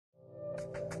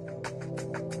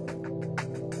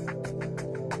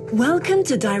Welcome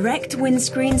to Direct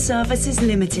Windscreen Services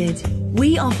Ltd.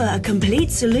 We offer a complete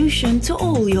solution to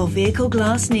all your vehicle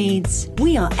glass needs.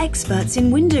 We are experts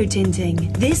in window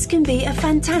tinting. This can be a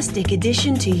fantastic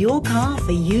addition to your car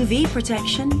for UV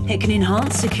protection. It can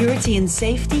enhance security and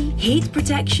safety, heat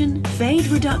protection, fade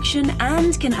reduction,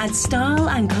 and can add style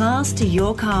and class to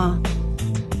your car.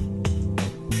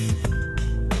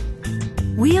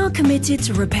 We are committed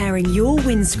to repairing your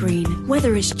windscreen.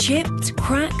 Whether it's chipped,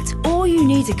 cracked, or you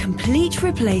need a complete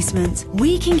replacement,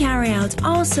 we can carry out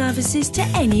our services to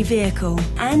any vehicle.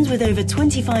 And with over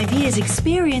 25 years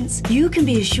experience, you can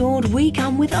be assured we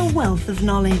come with a wealth of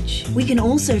knowledge. We can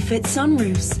also fit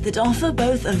sunroofs that offer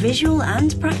both a visual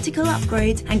and practical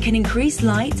upgrade and can increase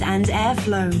light and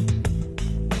airflow.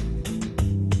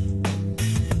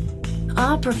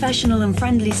 Our professional and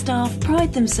friendly staff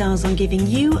pride themselves on giving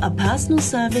you a personal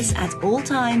service at all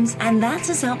times, and that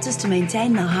has helped us to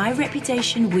maintain the high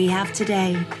reputation we have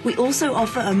today. We also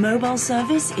offer a mobile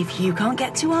service if you can't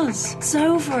get to us.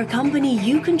 So for a company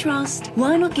you can trust,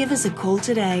 why not give us a call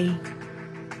today?